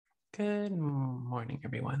Good morning,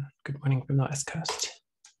 everyone. Good morning from the West Coast.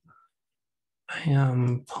 I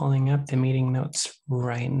am pulling up the meeting notes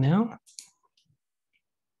right now.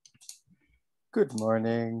 Good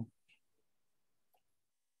morning.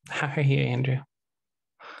 How are you, Andrew?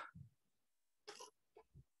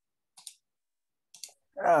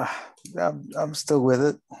 I'm still with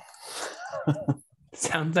it.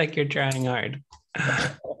 Sounds like you're trying hard.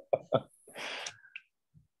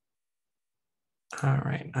 All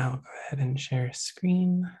right, I'll go ahead and share a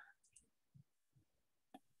screen.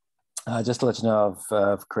 Just to let you know,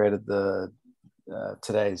 I've created the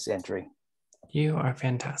today's entry. You are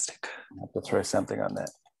fantastic. I have to throw something on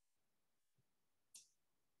that.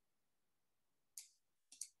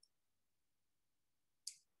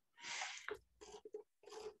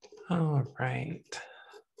 All right.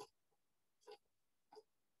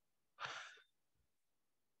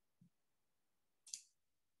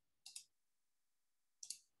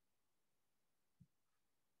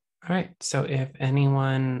 All right, so if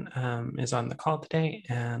anyone is on the call today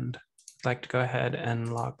and would like to go ahead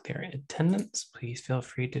and log their attendance, please feel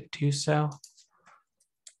free to do so.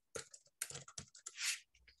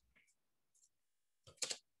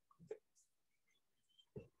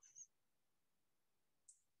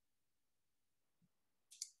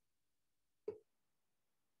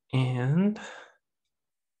 And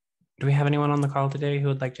do we have anyone on the call today who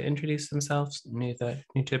would like to introduce themselves, new to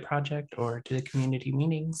the project or to the community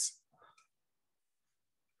meetings?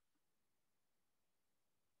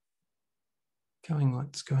 Going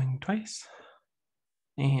once, going twice.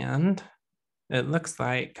 And it looks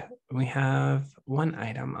like we have one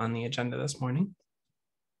item on the agenda this morning.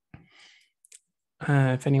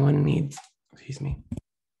 If anyone needs,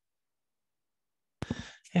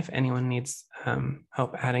 if anyone needs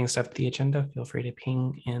help adding stuff to the agenda, feel free to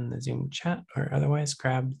ping in the Zoom chat or otherwise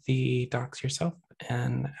grab the docs yourself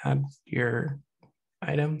and add your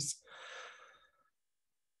items.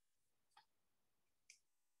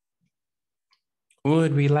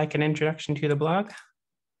 Would we like an introduction to the blog?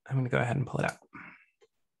 I'm going to go ahead and pull it up.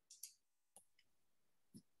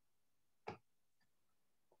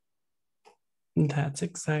 That's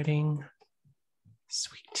exciting.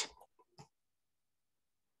 Sweet.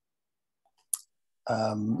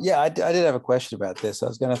 Yeah, I did have a question about this. I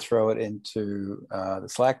was going to throw it into the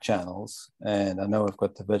Slack channels, and I know we've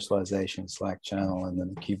got the virtualization Slack channel and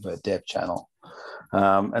then the KubeVirt dev channel.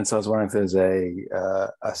 And so I was wondering if there's a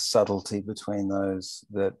subtlety between those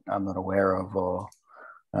that I'm not aware of, or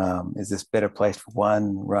is this better placed for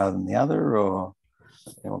one rather than the other, or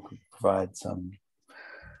anyone could provide some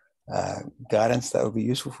guidance that would be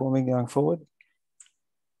useful for me going forward?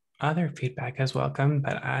 Other feedback is welcome,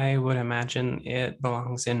 but I would imagine it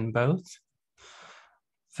belongs in both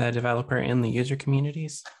the developer and the user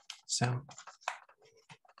communities. So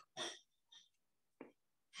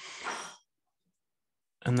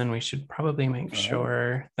and then we should probably make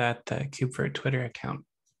sure that the KubeVirt Twitter account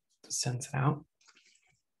sends it out.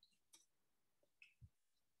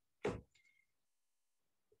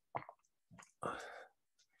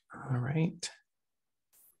 All right.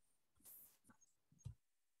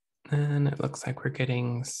 And it looks like we're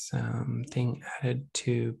getting something added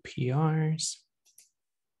to PRs.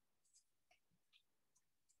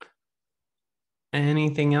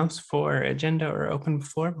 Anything else for agenda or open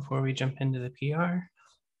before we jump into the PR?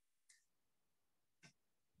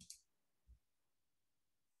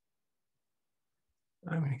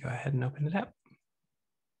 I'm going to go ahead and open it up.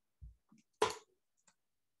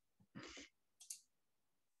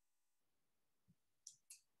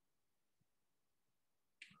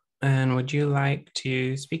 And would you like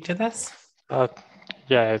to speak to this?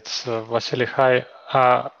 Yeah, it's Vasily. Hi.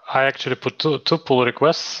 I actually put two pull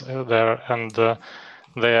requests there, and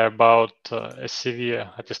they are about SCV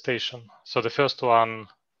attestation. So the first one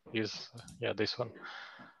is, this one.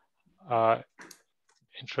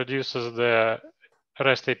 Introduces the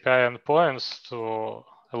REST API endpoints to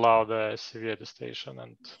allow the SCV attestation.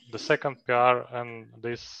 And the second PR, and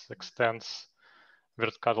this extends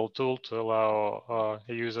VirtCuddle tool to allow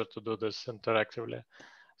a user to do this interactively.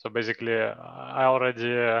 So basically, I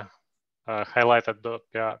already highlighted the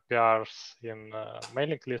PRs in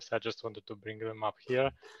mailing list. I just wanted to bring them up here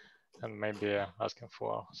and maybe asking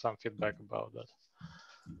for some feedback about that.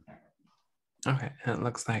 Okay, it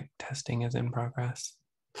looks like testing is in progress.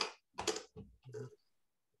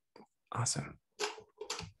 Awesome.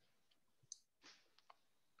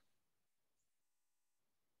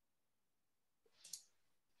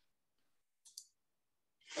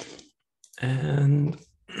 And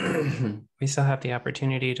we still have the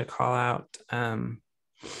opportunity to call out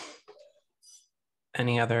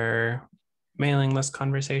any other mailing list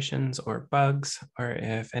conversations or bugs, or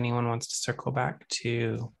if anyone wants to circle back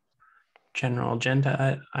to general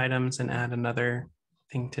agenda items and add another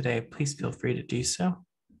thing today, please feel free to do so.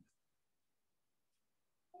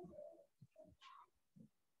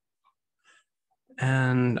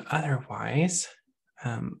 And otherwise,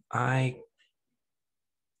 I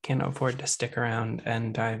can't afford to stick around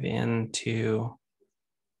and dive into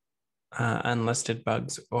unlisted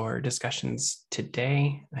bugs or discussions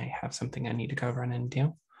today. I have something I need to go run and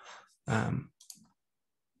do.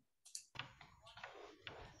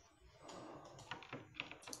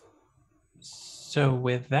 So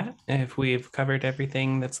with that, if we've covered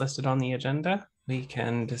everything that's listed on the agenda, we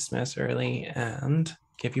can dismiss early and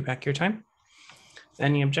give you back your time.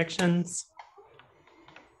 Any objections?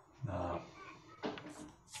 No.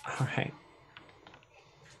 All right.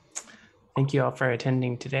 Thank you all for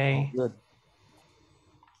attending today. Good.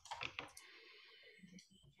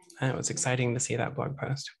 And it was exciting to see that blog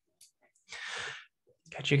post.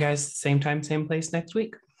 Catch you guys same time, same place next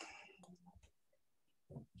week.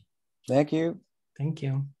 Thank you. Thank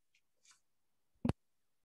you.